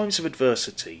in times of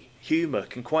adversity, humour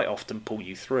can quite often pull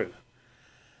you through.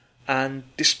 And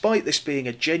despite this being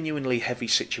a genuinely heavy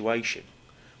situation,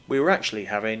 we were actually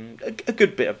having a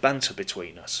good bit of banter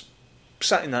between us,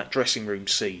 sat in that dressing room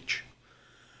siege,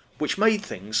 which made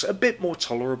things a bit more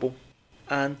tolerable,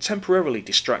 and temporarily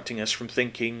distracting us from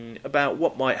thinking about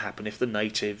what might happen if the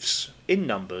natives, in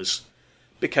numbers,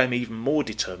 became even more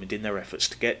determined in their efforts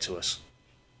to get to us.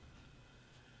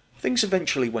 Things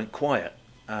eventually went quiet,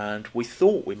 and we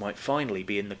thought we might finally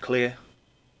be in the clear.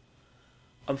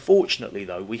 Unfortunately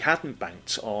though, we hadn't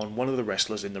banked on one of the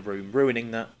wrestlers in the room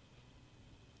ruining that.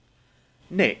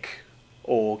 Nick,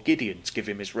 or Gideon to give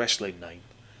him his wrestling name,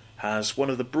 has one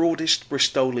of the broadest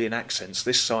Bristolian accents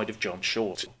this side of John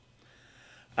Short.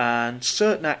 And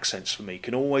certain accents for me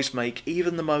can always make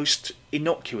even the most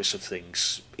innocuous of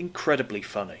things incredibly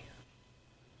funny.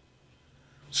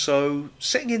 So,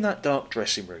 sitting in that dark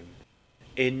dressing room,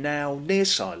 in now near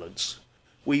silence,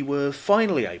 we were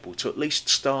finally able to at least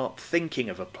start thinking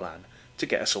of a plan to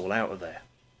get us all out of there.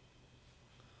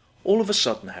 All of a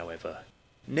sudden, however,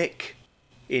 Nick,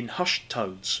 in hushed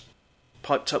tones,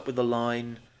 piped up with the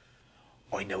line,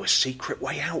 "I know a secret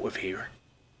way out of here."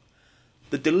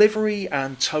 The delivery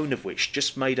and tone of which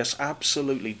just made us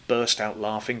absolutely burst out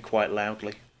laughing quite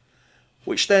loudly,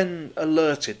 which then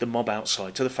alerted the mob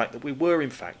outside to the fact that we were in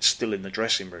fact still in the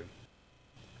dressing room,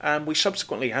 and we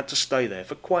subsequently had to stay there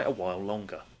for quite a while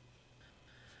longer.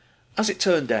 As it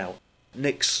turned out,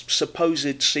 Nick's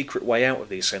supposed secret way out of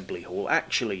the assembly hall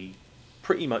actually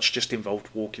pretty much just involved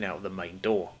walking out of the main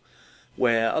door,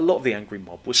 where a lot of the angry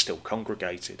mob was still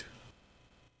congregated.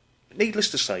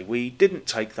 Needless to say, we didn't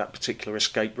take that particular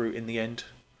escape route in the end.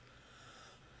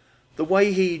 The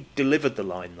way he delivered the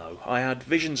line, though, I had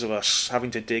visions of us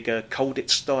having to dig a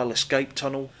Colditz-style escape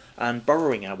tunnel and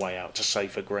burrowing our way out to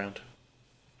safer ground.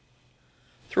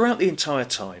 Throughout the entire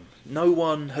time, no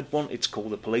one had wanted to call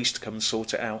the police to come and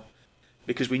sort it out,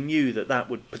 because we knew that that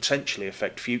would potentially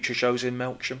affect future shows in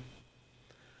Melksham.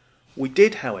 We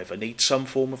did, however, need some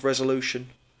form of resolution,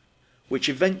 which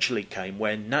eventually came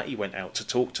when Natty went out to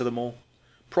talk to them all,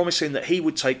 promising that he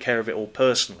would take care of it all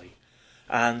personally,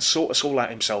 and sort us all out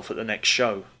himself at the next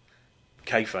show.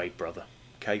 Kayfabe, brother.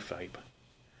 Kayfabe.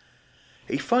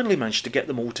 He finally managed to get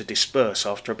them all to disperse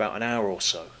after about an hour or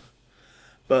so,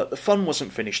 but the fun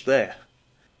wasn't finished there.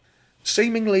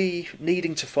 Seemingly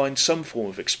needing to find some form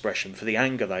of expression for the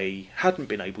anger they hadn't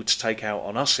been able to take out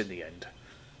on us in the end,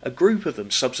 a group of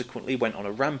them subsequently went on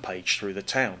a rampage through the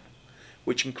town,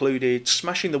 which included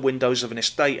smashing the windows of an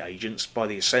estate agent's by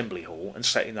the assembly hall and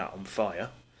setting that on fire,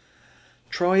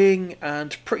 trying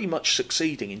and pretty much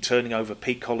succeeding in turning over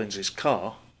Pete Collins's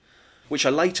car, which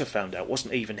I later found out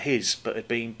wasn't even his but had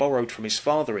been borrowed from his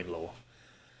father-in-law,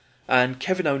 and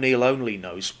Kevin O'Neill only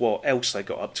knows what else they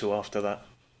got up to after that.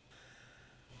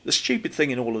 The stupid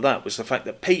thing in all of that was the fact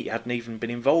that Pete hadn't even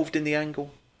been involved in the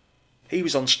angle. He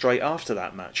was on straight after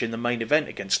that match in the main event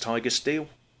against Tiger Steel.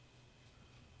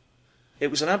 It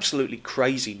was an absolutely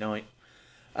crazy night,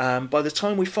 and by the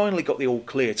time we finally got the all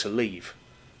clear to leave,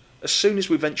 as soon as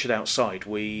we ventured outside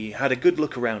we had a good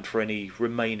look around for any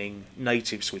remaining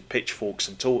natives with pitchforks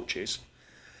and torches,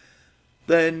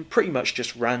 then pretty much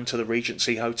just ran to the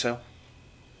Regency Hotel,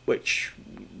 which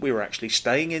we were actually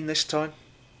staying in this time.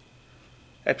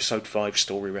 Episode 5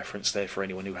 story reference there for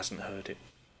anyone who hasn't heard it.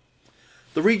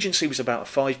 The Regency was about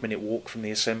a 5-minute walk from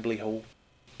the Assembly Hall,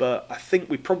 but I think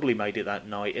we probably made it that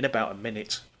night in about a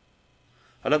minute.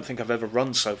 I don't think I've ever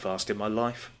run so fast in my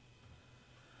life.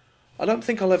 I don't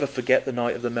think I'll ever forget the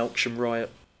night of the Melksham riot,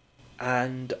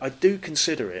 and I do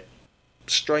consider it,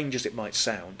 strange as it might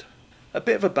sound, a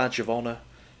bit of a badge of honour,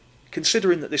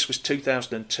 considering that this was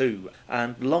 2002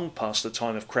 and long past the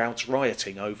time of crowds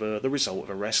rioting over the result of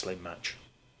a wrestling match.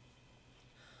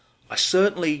 I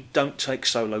certainly don't take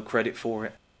solo credit for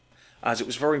it, as it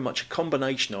was very much a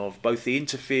combination of both the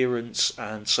interference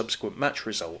and subsequent match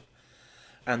result,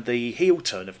 and the heel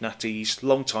turn of Natty's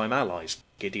long-time allies,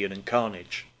 Gideon and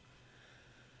Carnage.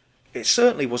 It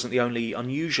certainly wasn't the only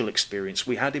unusual experience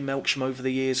we had in Melksham over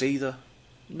the years either,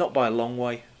 not by a long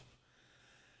way.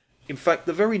 In fact,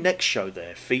 the very next show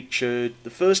there featured the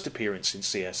first appearance in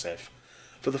CSF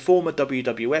for the former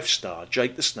WWF star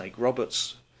Jake the Snake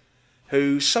Roberts,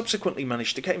 who subsequently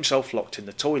managed to get himself locked in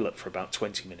the toilet for about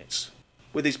 20 minutes,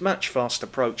 with his match fast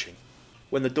approaching,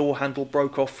 when the door handle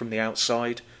broke off from the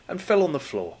outside and fell on the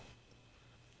floor.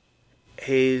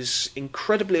 His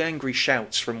incredibly angry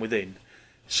shouts from within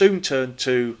soon turned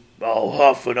to, "I'll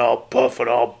huff and I'll puff and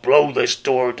I'll blow this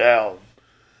door down,"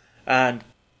 and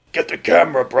 "Get the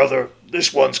camera, brother,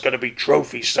 this one's going to be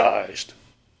trophy-sized."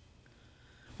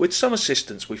 With some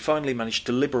assistance, we finally managed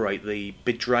to liberate the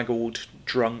bedraggled,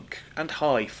 drunk and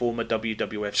high former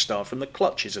WWF star from the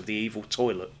clutches of the evil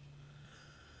toilet.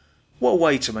 What a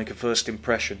way to make a first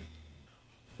impression.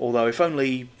 Although if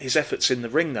only his efforts in the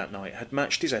ring that night had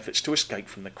matched his efforts to escape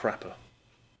from the crapper.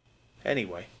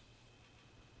 Anyway,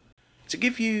 to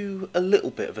give you a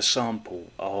little bit of a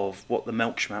sample of what the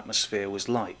Melksham atmosphere was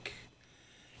like,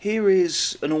 here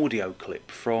is an audio clip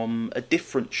from a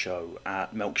different show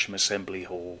at Melksham Assembly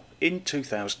Hall in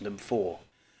 2004,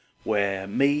 where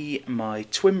me, my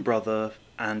twin brother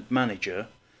and manager,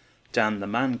 Dan the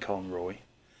Man Conroy,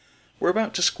 were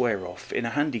about to square off in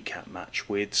a handicap match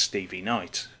with Stevie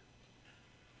Knight.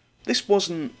 This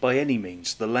wasn't by any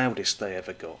means the loudest they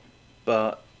ever got,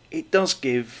 but it does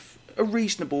give a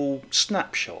reasonable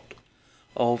snapshot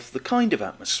of the kind of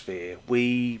atmosphere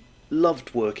we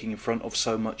loved working in front of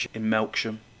so much in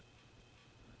Melksham.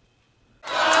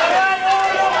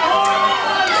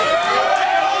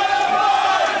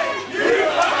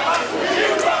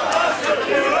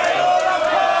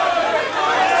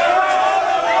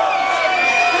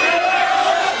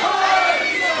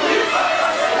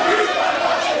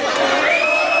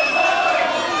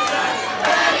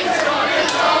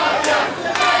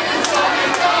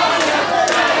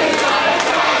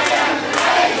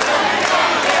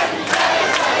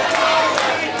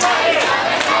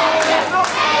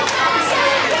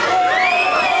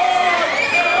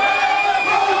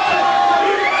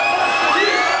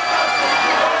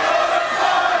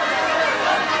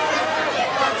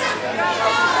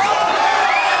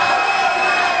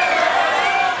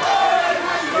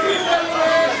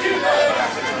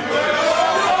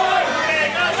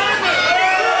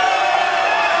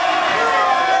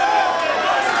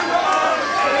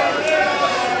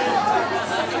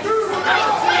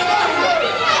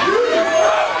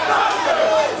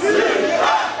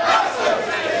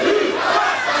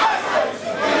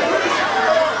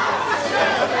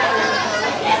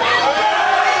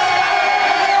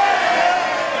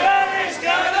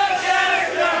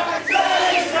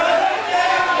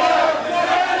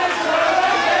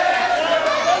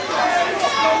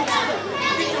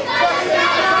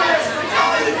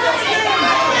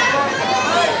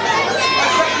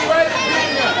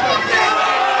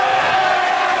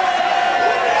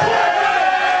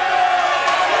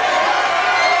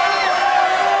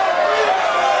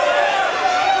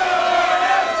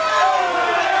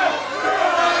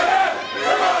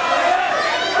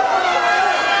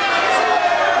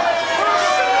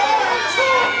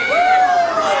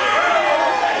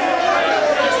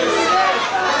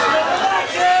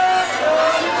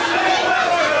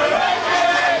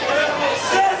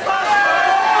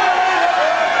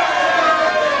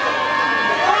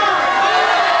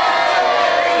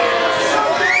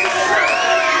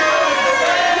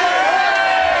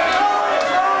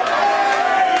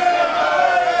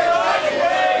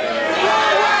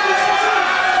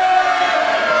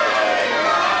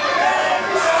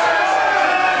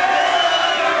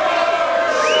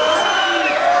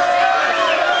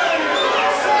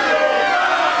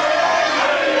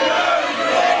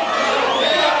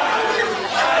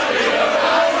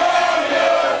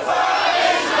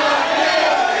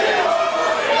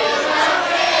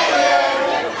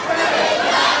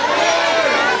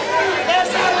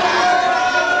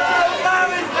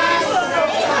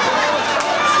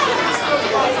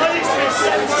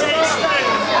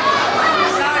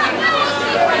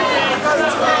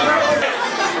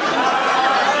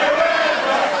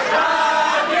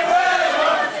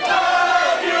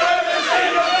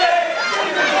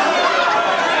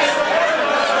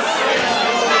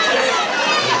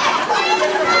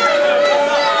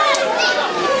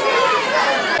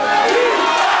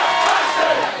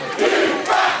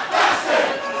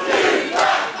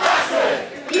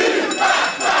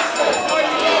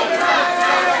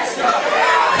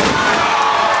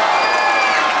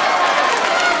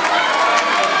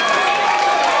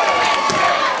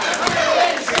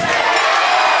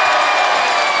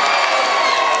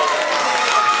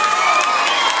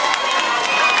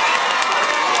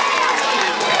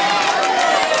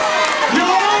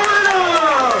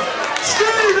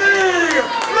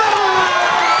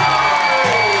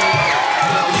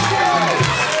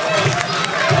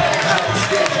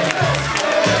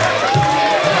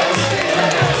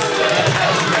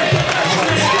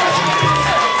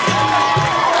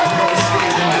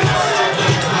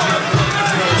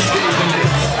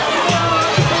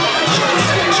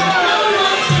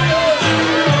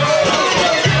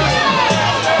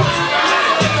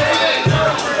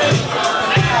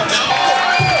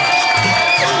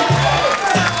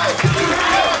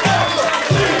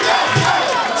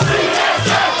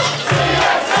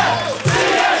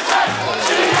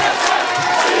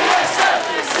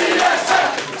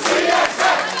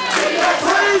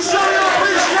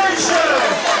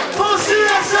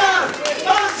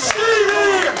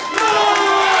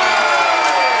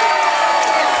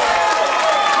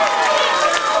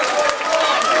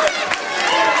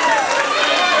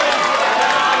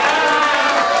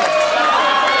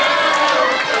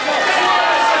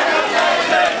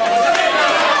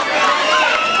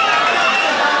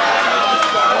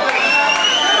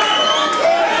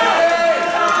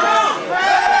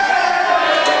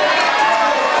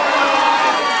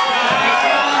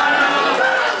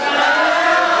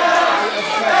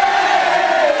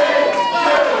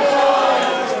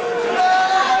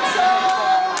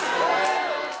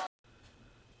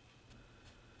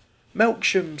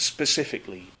 Melksham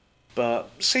specifically,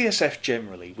 but CSF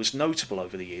generally, was notable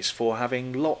over the years for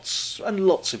having lots and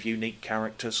lots of unique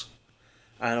characters,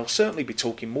 and I'll certainly be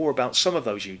talking more about some of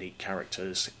those unique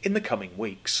characters in the coming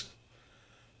weeks.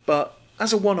 But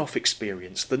as a one-off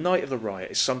experience, the night of the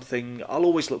riot is something I'll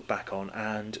always look back on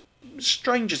and,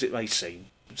 strange as it may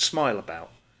seem, smile about.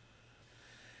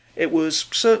 It was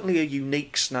certainly a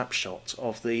unique snapshot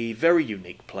of the very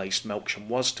unique place Melksham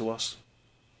was to us.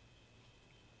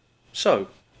 So,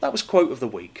 that was Quote of the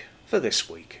Week for this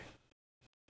week.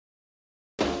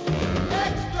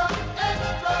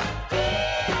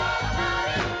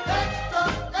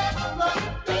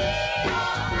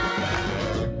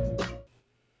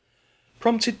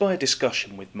 Prompted by a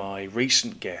discussion with my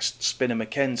recent guest, Spinner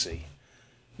Mackenzie,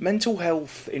 mental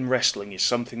health in wrestling is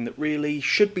something that really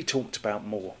should be talked about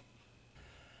more.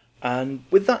 And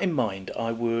with that in mind,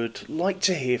 I would like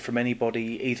to hear from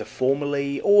anybody either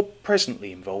formerly or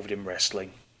presently involved in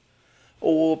wrestling,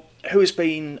 or who has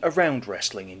been around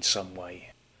wrestling in some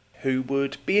way, who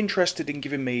would be interested in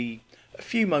giving me a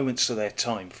few moments of their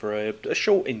time for a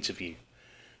short interview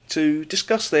to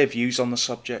discuss their views on the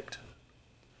subject.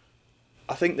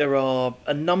 I think there are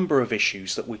a number of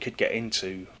issues that we could get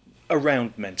into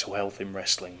around mental health in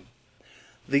wrestling.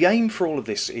 The aim for all of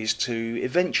this is to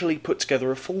eventually put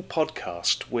together a full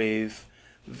podcast with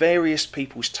various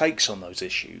people's takes on those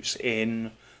issues,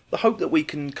 in the hope that we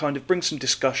can kind of bring some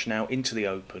discussion out into the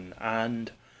open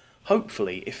and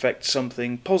hopefully effect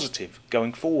something positive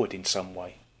going forward in some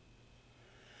way.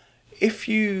 If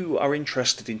you are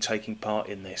interested in taking part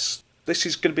in this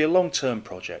is going to be a long-term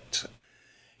project.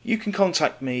 You can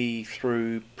contact me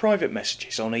through private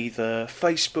messages on either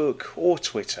Facebook or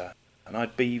Twitter, and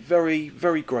I'd be very,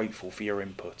 very grateful for your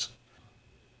input.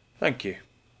 Thank you.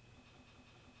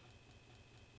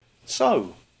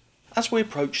 So, as we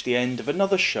approach the end of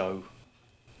another show,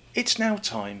 it's now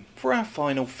time for our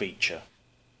final feature.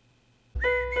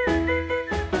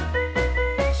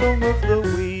 Song of the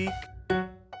Week.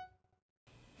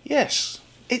 Yes,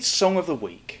 it's Song of the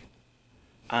Week.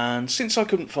 And since I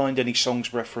couldn't find any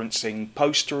songs referencing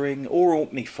postering or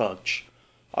Orkney Fudge,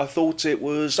 I thought it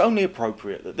was only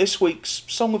appropriate that this week's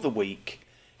Song of the Week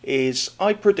is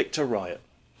I Predict a Riot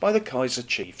by the Kaiser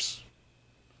Chiefs.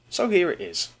 So here it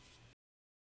is.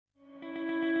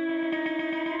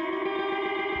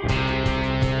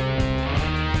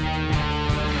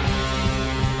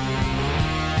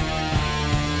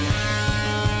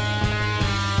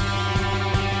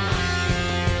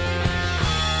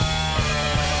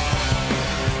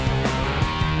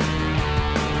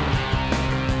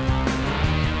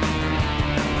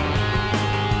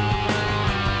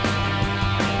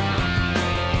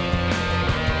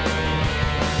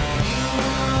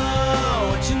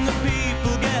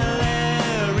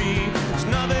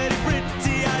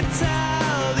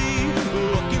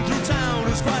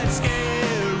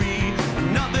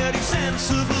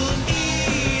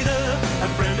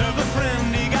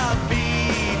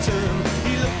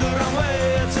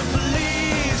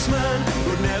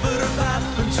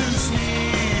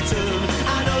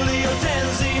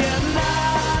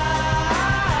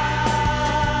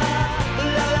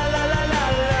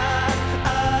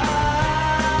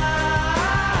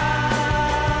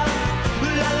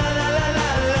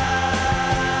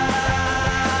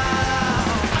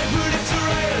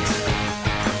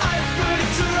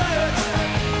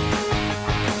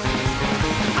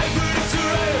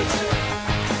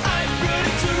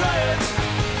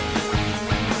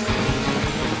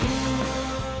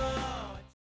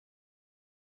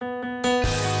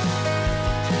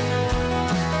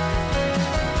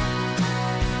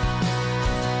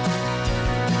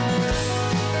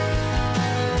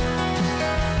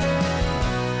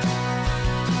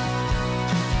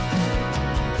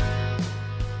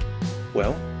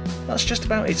 Well, that's just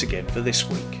about it again for this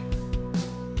week.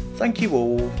 Thank you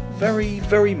all very,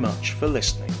 very much for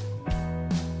listening.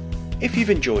 If you've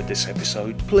enjoyed this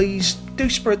episode, please do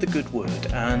spread the good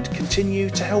word and continue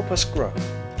to help us grow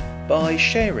by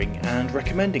sharing and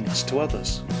recommending us to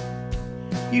others.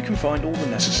 You can find all the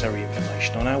necessary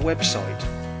information on our website,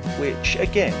 which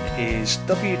again is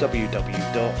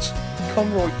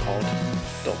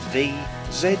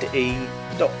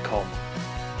www.conroypod.vze.com.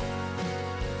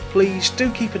 Please do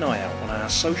keep an eye out on our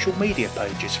social media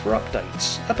pages for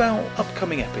updates about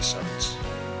upcoming episodes.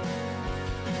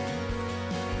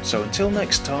 So until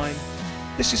next time,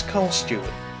 this is Carl Stewart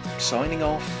signing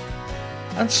off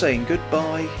and saying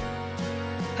goodbye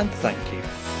and thank you.